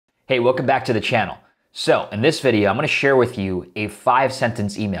Hey, welcome back to the channel. So in this video, I'm going to share with you a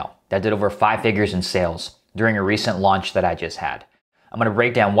 5-sentence email that did over 5 figures in sales during a recent launch that I just had. I'm going to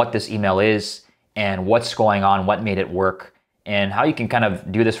break down what this email is and what's going on, what made it work, and how you can kind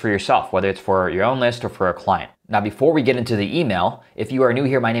of do this for yourself, whether it's for your own list or for a client. Now, before we get into the email, if you are new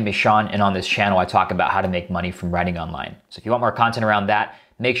here, my name is Sean, and on this channel, I talk about how to make money from writing online. So if you want more content around that,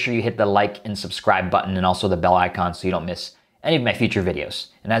 make sure you hit the like and subscribe button and also the bell icon so you don't miss any of my future videos.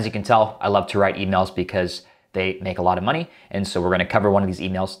 And as you can tell, I love to write emails because they make a lot of money. And so we're going to cover one of these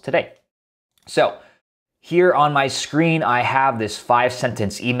emails today. So here on my screen, I have this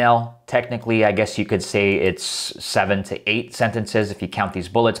 5-sentence email. Technically, I guess you could say it's 7 to 8 sentences if you count these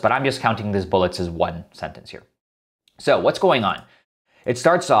bullets, but I'm just counting these bullets as one sentence here. So what's going on? It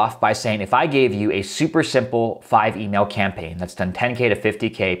starts off by saying, if I gave you a super simple 5-email campaign that's done 10K to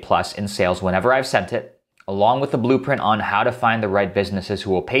 50K plus in sales whenever I've sent it, along with a blueprint on how to find the right businesses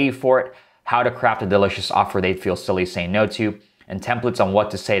who will pay you for it, how to craft a delicious offer they'd feel silly saying no to, and templates on what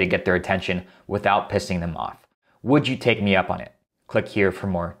to say to get their attention without pissing them off. Would you take me up on it? Click here for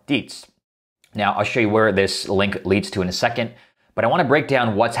more deets. Now, I'll show you where this link leads to in a second, but I want to break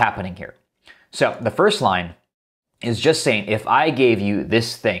down what's happening here. So the first line is just saying, if I gave you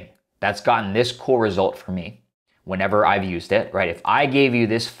this thing that's gotten this cool result for me whenever I've used it, right? If I gave you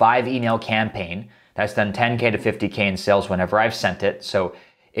this 5-email campaign that's done 10K to 50K in sales whenever I've sent it. So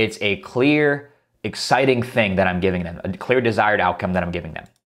it's a clear, exciting thing that I'm giving them, a clear desired outcome that I'm giving them,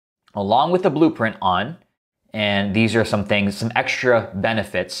 along with the blueprint on, and these are some things, some extra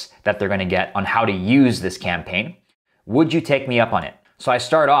benefits that they're going to get on how to use this campaign. Would you take me up on it? So I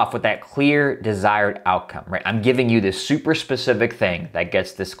start off with that clear desired outcome, right? I'm giving you this super specific thing that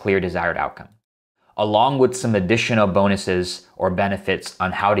gets this clear desired outcome, along with some additional bonuses or benefits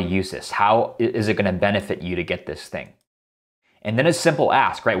on how to use this. How is it going to benefit you to get this thing? And then a simple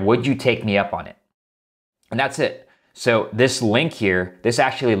ask, right? Would you take me up on it? And that's it. So this link here, this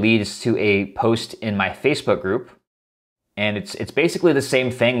actually leads to a post in my Facebook group. And it's basically the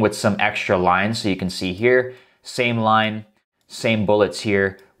same thing with some extra lines. So you can see here, same line, same bullets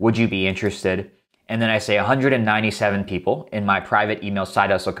here. Would you be interested? And then I say 197 people in my private email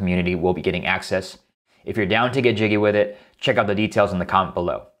side hustle community will be getting access. If you're down to get jiggy with it, check out the details in the comment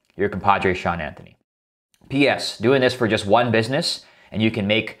below. Your compadre, Sean Anthony. P.S. Doing this for just one business, and you can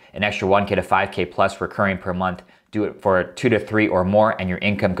make an extra 1K to 5K plus recurring per month. Do it for 2 to 3 or more, and your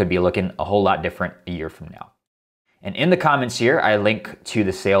income could be looking a whole lot different a year from now. And in the comments here, I link to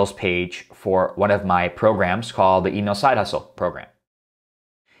the sales page for one of my programs called the Email Side Hustle program.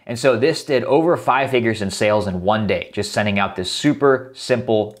 And so this did over 5 figures in sales in one day, just sending out this super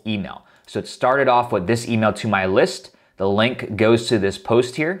simple email. So it started off with this email to my list. The link goes to this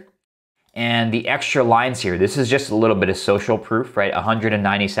post here. And the extra lines here, this is just a little bit of social proof, right?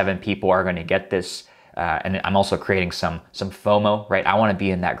 197 people are going to get this. And I'm also creating some FOMO, right? I want to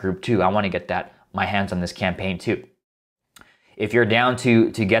be in that group too. I want to get my hands on this campaign too. If you're down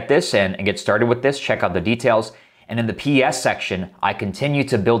to get this and get started with this, check out the details. And in the PS section, I continue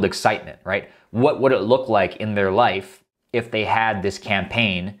to build excitement, right? What would it look like in their life if they had this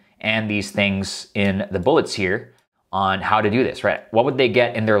campaign and these things in the bullets here on how to do this, right? What would they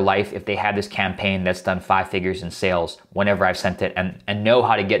get in their life if they had this campaign that's done 5 figures in sales whenever I've sent it and know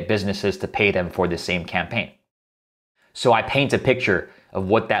how to get businesses to pay them for the same campaign? So I paint a picture of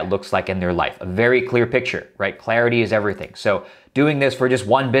what that looks like in their life, a very clear picture, right? Clarity is everything. So doing this for just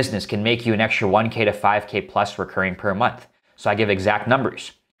one business can make you an extra 1K to 5K plus recurring per month. So I give exact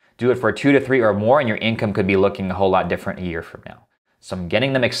numbers. Do it for 2 to 3 or more, and your income could be looking a whole lot different a year from now. So I'm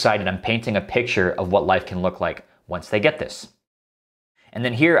getting them excited. I'm painting a picture of what life can look like once they get this. And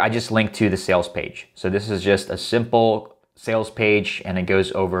then here I just link to the sales page. So this is just a simple sales page, and it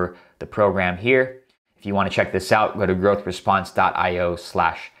goes over the program here. If you want to check this out, go to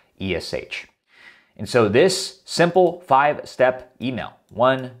growthresponse.io/ESH. And so this simple 5-step email,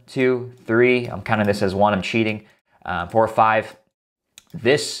 1, 2, 3, I'm counting this as 1, I'm cheating, 4, 5.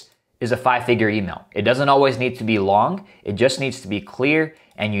 This is a 5-figure email. It doesn't always need to be long. It just needs to be clear,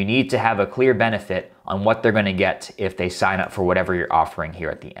 and you need to have a clear benefit on what they're going to get if they sign up for whatever you're offering here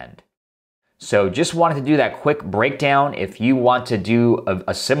at the end. So just wanted to do that quick breakdown. If you want to do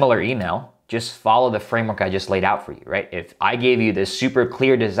a similar email, just follow the framework I just laid out for you, right? If I gave you this super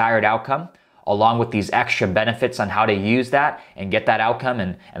clear desired outcome, along with these extra benefits on how to use that and get that outcome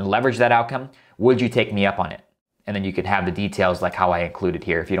and leverage that outcome, would you take me up on it? And then you can have the details like how I included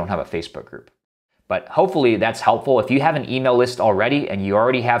here if you don't have a Facebook group. But hopefully that's helpful. If you have an email list already and you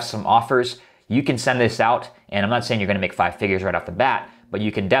already have some offers, you can send this out. And I'm not saying you're going to make 5 figures right off the bat, but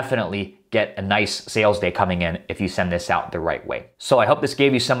you can definitely get a nice sales day coming in if you send this out the right way. So I hope this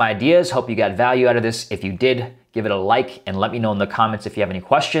gave you some ideas. Hope you got value out of this. If you did, give it a like and let me know in the comments if you have any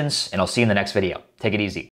questions, and I'll see you in the next video. Take it easy.